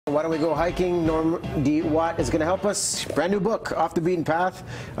Why don't we go hiking? Norm D. Watt is going to help us. Brand new book, Off the Beaten Path,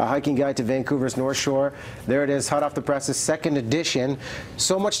 a hiking guide to Vancouver's North Shore. There it is, hot off the presses, second edition.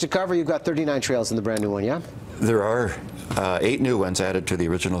 So much to cover. You've got 39 trails in the brand new one, yeah? There are 8 new ones added to the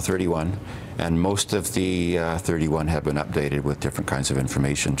original 31, and most of the 31 have been updated with different kinds of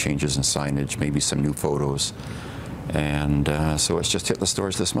information, changes in signage, maybe some new photos. And so it's just hit the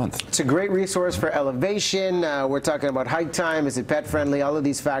stores this month. It's a great resource for elevation. We're talking about hike time. Is it pet friendly? All of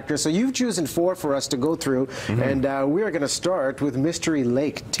these factors. So you've chosen 4 for us to go through, and we are going to start with Mystery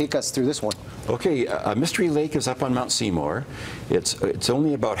Lake. Take us through this one. Okay, Mystery Lake is up on Mount Seymour. It's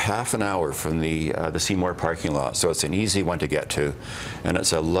only about half an hour from the Seymour parking lot, so it's an easy one to get to, and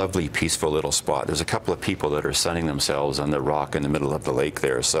it's a lovely, peaceful little spot. There's a couple of people that are sunning themselves on the rock in the middle of the lake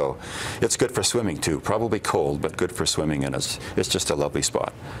there, so it's good for swimming too. Probably cold, but good for swimming, and it's just a lovely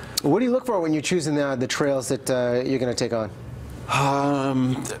spot. What do you look for when you're choosing the trails that you're going to take on?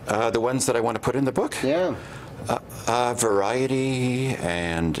 The ones that I want to put in the book? Yeah. Variety,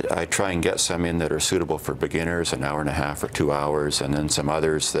 and I try and get some in that are suitable for beginners, an hour and a half or 2 hours, and then some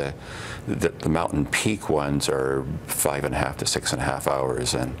others, the mountain peak ones are 5.5 to 6.5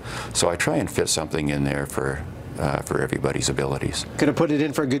 hours, and so I try and fit something in there for everybody's abilities. Gonna put it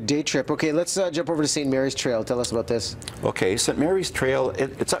in for a good day trip. Okay, let's jump over to St. Mary's Trail. Tell us about this. Okay, St. Mary's Trail,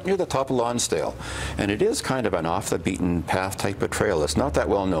 it's up near the top of Lonsdale, and it is kind of an off-the-beaten-path type of trail. It's not that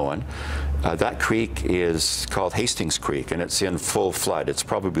well known. That creek is called Hastings Creek, and it's in full flood. It's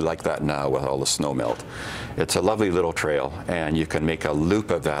probably like that now with all the snow melt. It's a lovely little trail, and you can make a loop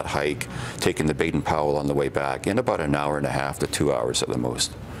of that hike, taking the Baden-Powell on the way back in about an hour and a half to 2 hours at the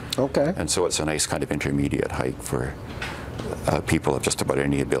most. Okay. And so it's a nice kind of intermediate hike for people of just about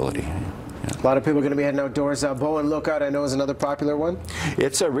any ability. Yeah. A lot of people are going to be heading outdoors. Bowen Lookout, I know, is another popular one.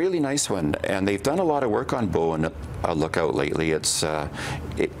 It's a really nice one, and they've done a lot of work on Bowen Lookout lately. It's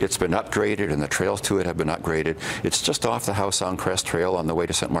been upgraded, and the trails to it have been upgraded. It's just off the Howe Sound Crest Trail on the way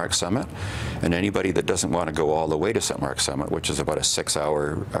to St. Mark's Summit, and anybody that doesn't want to go all the way to St. Mark's Summit, which is about a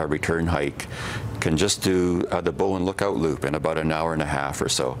 6-hour return hike, can just do the Bowen Lookout loop in about an hour and a half or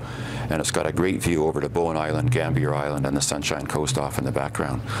so, and it's got a great view over to Bowen Island, Gambier Island, and the Sunshine Coast off in the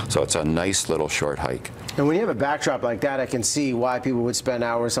background. So it's a nice little short hike. And when you have a backdrop like that, I can see why people would spend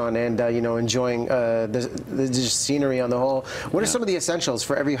hours on end, you know, enjoying the scenery on the whole. What are some of the essentials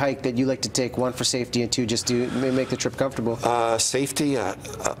for every hike that you like to take? 1, for safety, and 2, just to make the trip comfortable? Safety,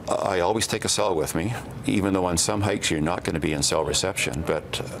 I always take a cell with me, even though on some hikes you're not going to be in cell reception,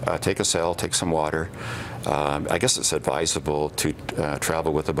 but take a cell, take some water. I guess it's advisable to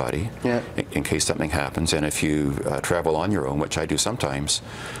travel with a buddy, in case something happens, and if you travel on your own, which I do sometimes,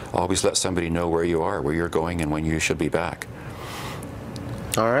 always let somebody know where you are, where you're going, and when you should be back.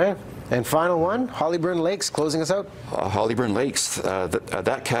 All right. And final one, Hollyburn Lakes, closing us out. Hollyburn Lakes,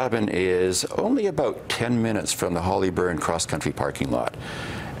 that cabin is only about 10 minutes from the Hollyburn cross-country parking lot.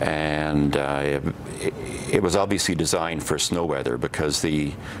 And it was obviously designed for snow weather because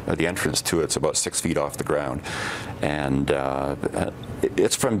the entrance to it's about 6 feet off the ground, and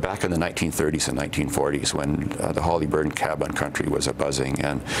it's from back in the 1930s and 1940s when the Hollyburn cabin country was a buzzing,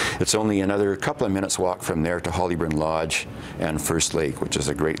 and it's only another couple of minutes walk from there to Hollyburn Lodge and First Lake, which is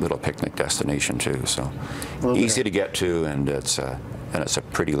a great little picnic destination too. So easy to get to, and it's a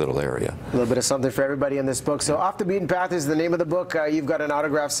pretty little area. A little bit of something for everybody in this book. So Off the Beaten Path is the name of the book. You've got an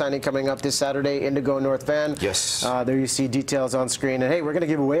autograph signing coming up this Saturday, Indigo North Van. Yes. There you see details on screen. And hey, we're going to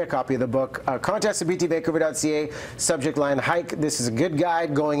give away a copy of the book. Contest at btvancouver.ca, subject line hike. This is a good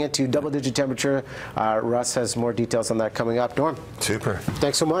guide going into double-digit temperature. Russ has more details on that coming up. Norm. Super.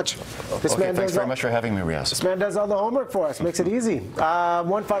 Thanks so much. Thanks very much for having me, Riaz. This man does all the homework for us, makes it easy.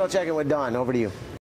 One final check-in with Don. Over to you.